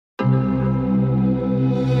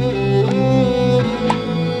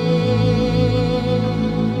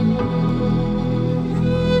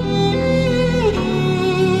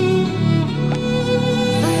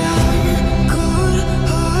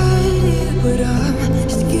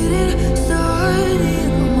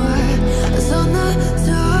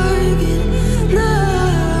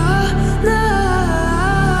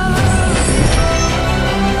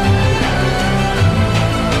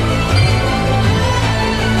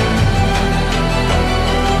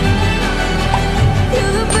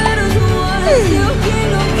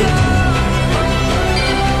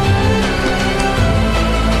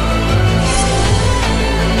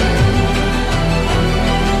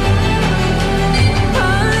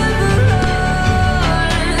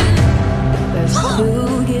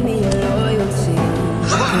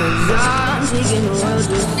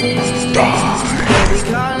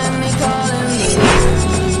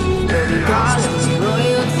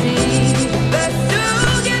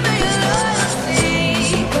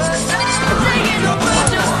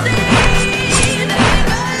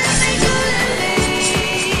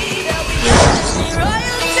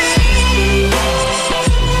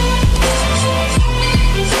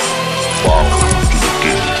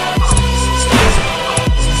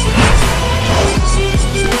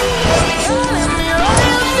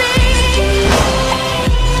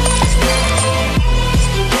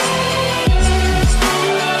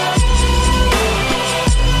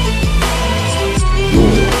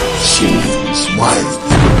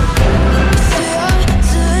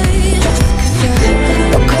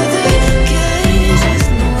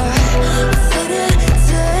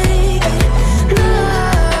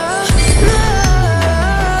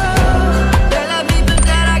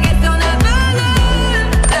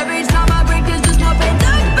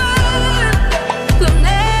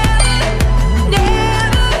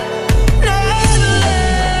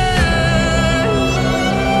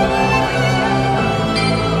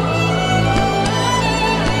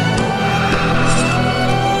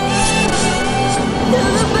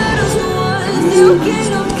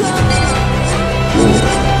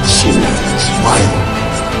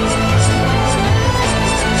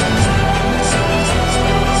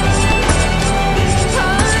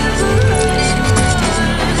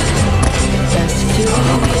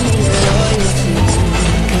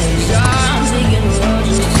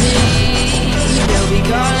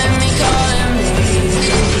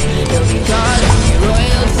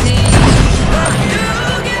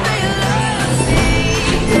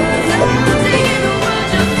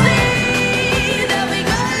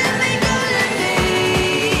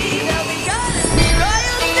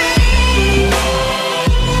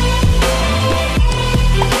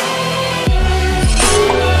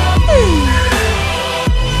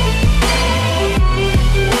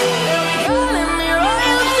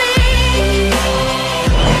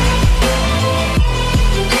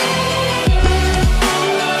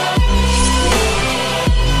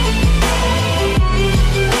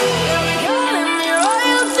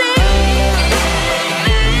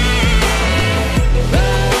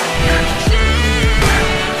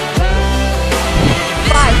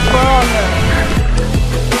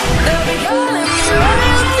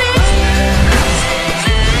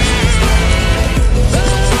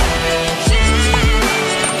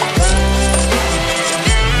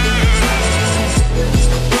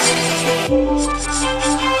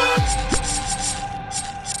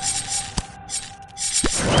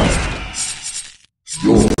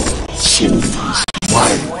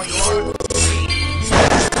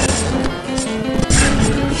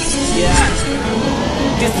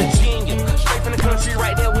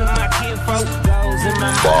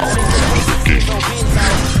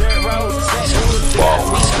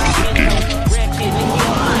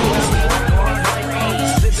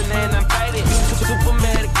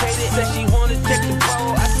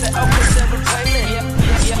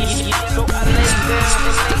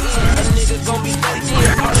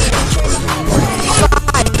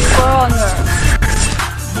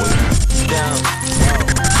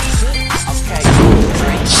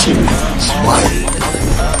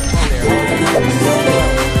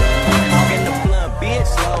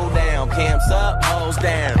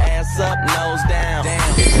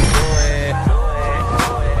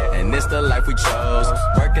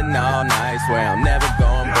Working all night, swear I'm never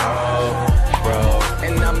going broke.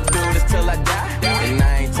 And I'ma do this till I die. And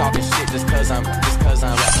I ain't talking shit just cause I'm yeah.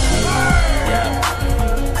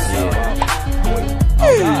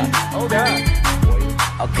 Oh God.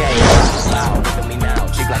 Okay, wow, look at me now.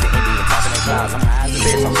 Cheek like an Indian talking in clouds. I'm high as a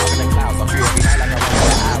bitch, I'm talking in clouds. I'm free every night like I run in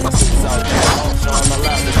the house. I'm super so down, showing my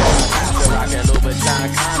love. This whole house, still rocking Louboutin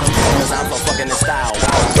condoms. Cause I'm so fucking in style.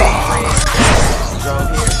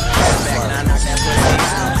 Drove here, back, now I knock that pussy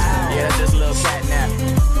out. Yeah, that's just a little cat nap.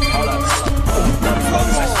 Hold up. I'm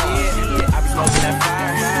smoking my shit. I be smoking that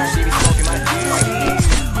fire. She be smoking my dick.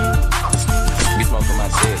 Be smoking my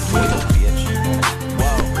dick, bitch.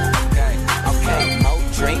 Whoa, okay, more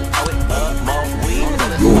drink, throw it up, more weed.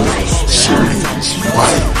 Your serious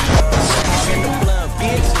wife. In the blunt,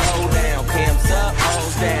 bitch, slow down. Pimps up,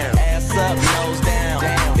 hoes down. Ass up, nose down.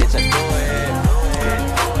 Bitch, I do it.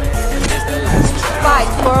 And this the life. Fight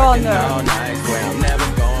for honor. All night, swear I'm never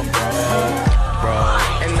going broke.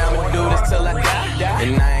 And I'ma do this till I die.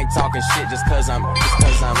 And I ain't talking shit just cause I'm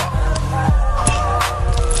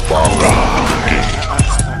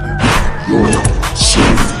Your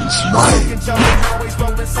serious wife. Always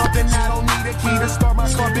rolling something, I don't need a key to start my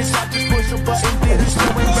car, bitch. I just push a button, did it,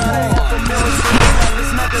 still ain't got a couple million.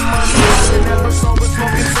 It's nothing money, I never sober,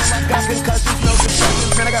 smoking till I got concussions, no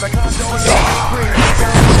discussions. Man, I got a condo in the crib.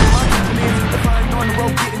 If I ain't on the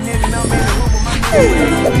road getting in, and I'm in the room with my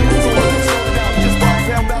niggas. So I'm sold out, just walked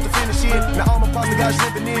down, about to finish it. Now all my pasta guys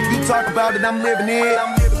living in, you talk about it, I'm living it.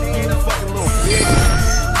 I'm living it, a fucking little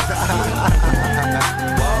bitch.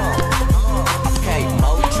 okay,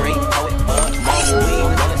 more drink, throw it up, more weed.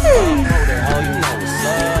 Roll it up, hold it, ho, you know what's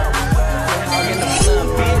up. Quit hogging the blunt,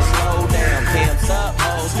 bitch, slow down. Pimps up,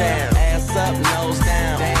 hoes down. Ass up, nose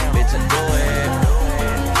down. Bitch, I do it.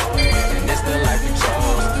 And this the life we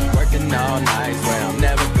chose. Working all night, swear I'm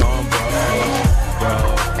never going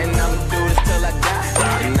broke. And I'ma do this till I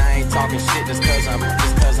die. And I ain't talking shit just cause I'm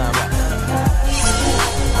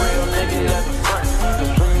real nigga never front.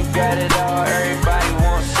 Cause when you got it all, everybody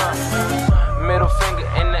wants something. Middle finger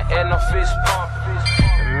in the air, no fist pump.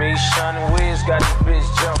 And me, Sean and Wiz got this bitch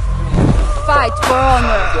jump. Fight for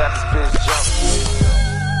honor. Got this bitch jump.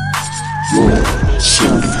 Your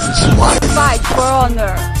serious wife. Fight for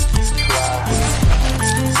honor.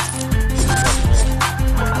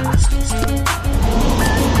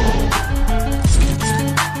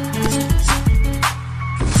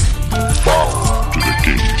 Bow to the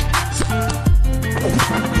king.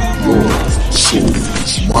 Your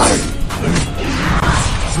serious wife.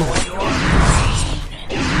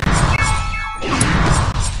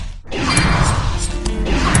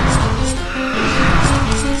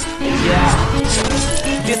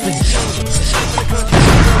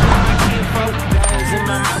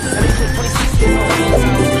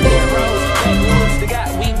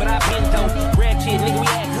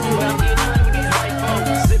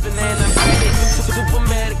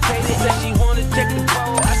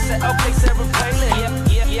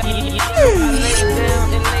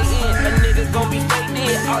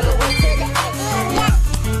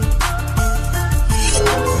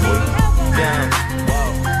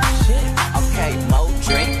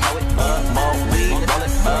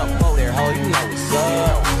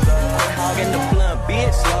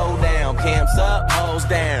 Camps up, hoes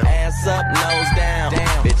down, ass up, nose down.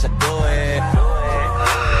 Bitch, I do it.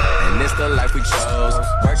 And this the life we chose.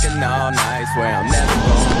 Working all night, swear I'm never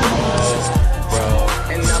going broke.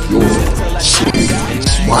 And I'm doing it till I die. And I ain't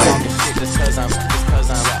talking shit just cause I'm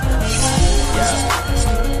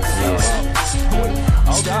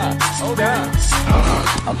Oh God.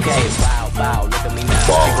 Okay, wow, look at me now.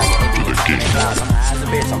 Bow to the king. I'm high as a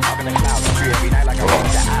bitch, I'm talking in clouds. I'm free every night like I run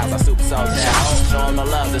in the house. I super so down. Show 'em no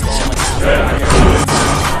love, this on my house.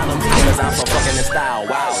 Cause I'm so fucking in style.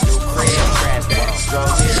 Wow, new crib, trash bag.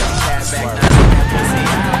 Drove here, cash back. Now that pussy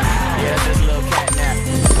out. Yeah, this little cat nap.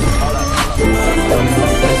 Hold up. I'm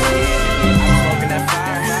smoking that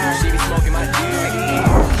fire. She be smoking my dick.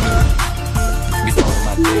 Be smoking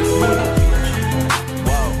my dick.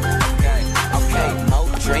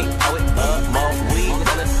 Drink, throw it up, more weed,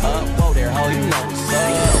 roll it up, whoa there, ho, you know what's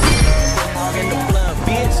up. Quit hogging the blunt,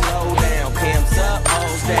 bitch, slow down. Pimps up,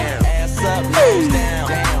 hoes down, ass up, nose down.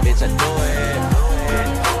 Bitch, I do it.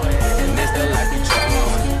 And this the life we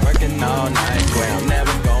chose. Working all night, swear I'm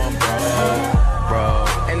never going broke.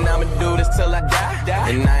 And I'ma do this till I die.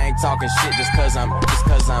 And I ain't talking shit just cause I'm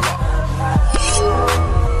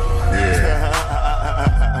Yeah.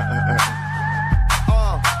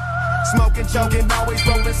 Smoking, choking, always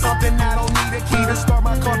rolling something. I don't need a key to start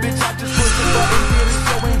my car, bitch. I just push the button, get it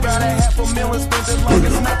showing. Got $500,000, spend it like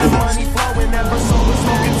it's nothing. Money flowing, never sober,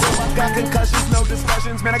 smoking till I got concussions. No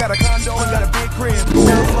discussions, man. I got a condo and got a big crib.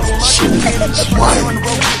 Now I'm flowing my shit again. I'm on the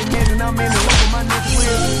road getting in, and I'm in the love with my niggas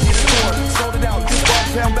live. Get a tour, sold it out. Just bought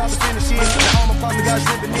a pound, about to finish it. Now all my partner guys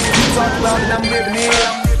living in. You talk about it, I'm living in.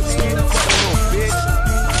 I'm fucking little bitch.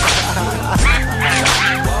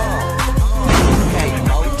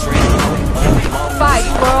 Fight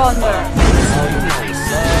for honor.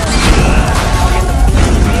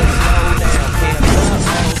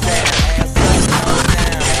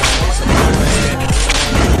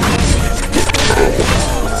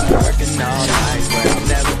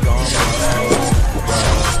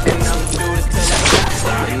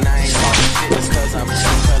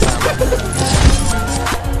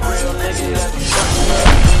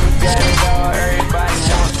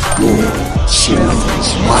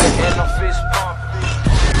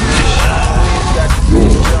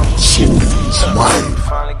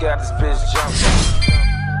 Finally got this bitch jumping.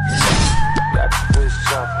 Got this bitch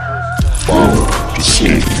jumping. Wow, the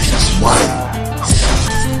shit is mine.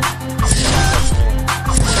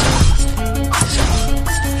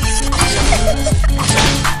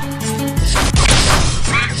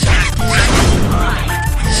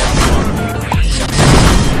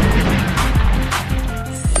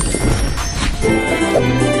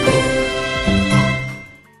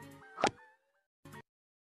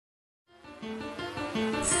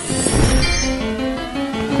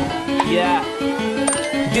 Yeah,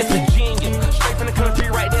 this a genius. Straight from the country,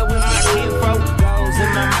 right there with my info goes in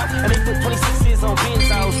my mouth. And they put 26s on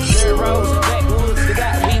benzos, dirt roads, backwoods. They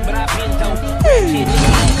got weed, but I been dope. Shit,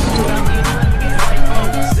 what I'm getting right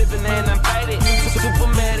on. Sipping and I'm faded,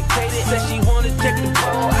 super medicated. Said she wanna check the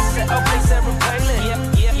ball. I said, okay, Sarah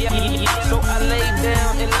Palin. Yeah. So I lay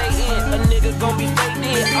down and lay in. A nigga gon' be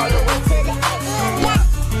faded all the way to the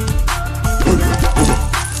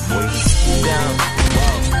down.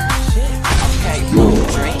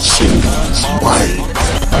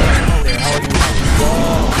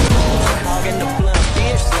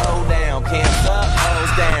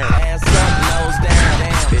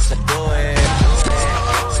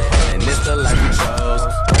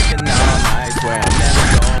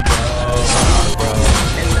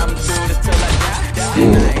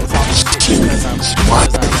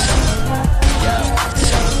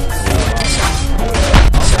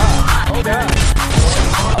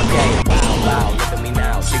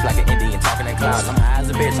 I'm high as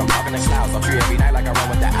a bitch, I'm talking to clouds. I'm free every night like I run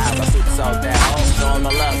with the eyes. I super so down. Oh, show 'em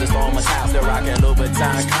the love, just throw 'em a towel. Still rocking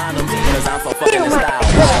Louboutin condoms, cause I'm so fucking in style.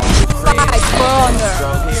 Fight for honor.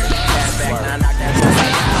 Now knock that out.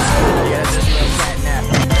 Yeah, this little cat nap.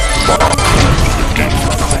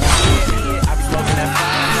 I be smoking that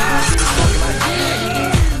fire. I be smoking my shit.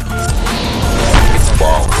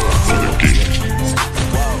 Whoa,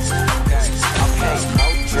 okay,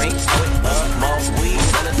 more drinks, put up, more weed,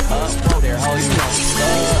 fill it up. Whoa there, ho, you know what's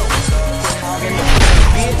up.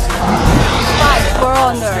 Fight for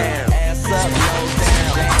honor. Ass up, nose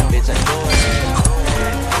down, bitch, I do it.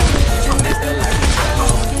 And this the life we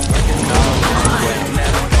chose. Working all night, I'm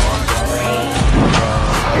never going broke.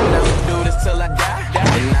 And I'ma do this till I die.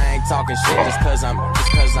 And I ain't talking shit just cause I'm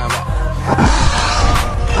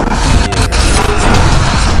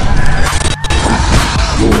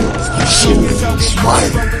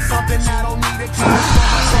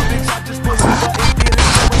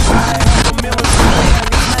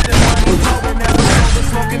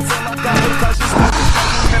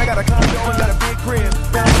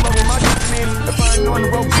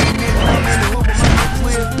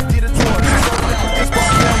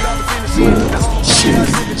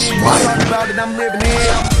I'm living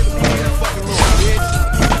here. I'm fucking little bitch.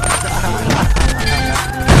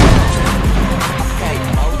 Okay,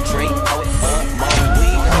 more drink, more up, more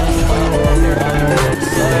weed,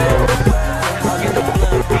 hugging the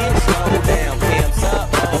blood, bitch, slow down, pimps up,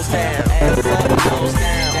 nose down, ass up, nose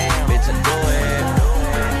down, damn, bitch, I do it.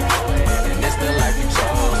 And this the life we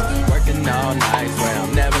chose, working all night, swear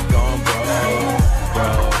I'm never going broke.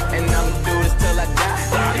 And I'ma do this till I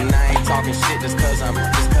die. And I ain't talking shit just cause I'm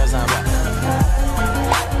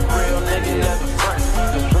real nigga never front.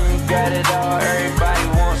 When you got it all, everybody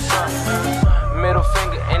wants something. Middle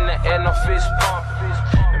finger in the air, no fist pump.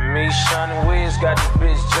 And me, Sean and Wiz got this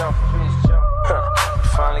bitch jumping.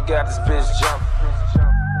 Finally got this bitch jumping.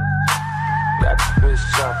 Got this bitch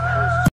jumping.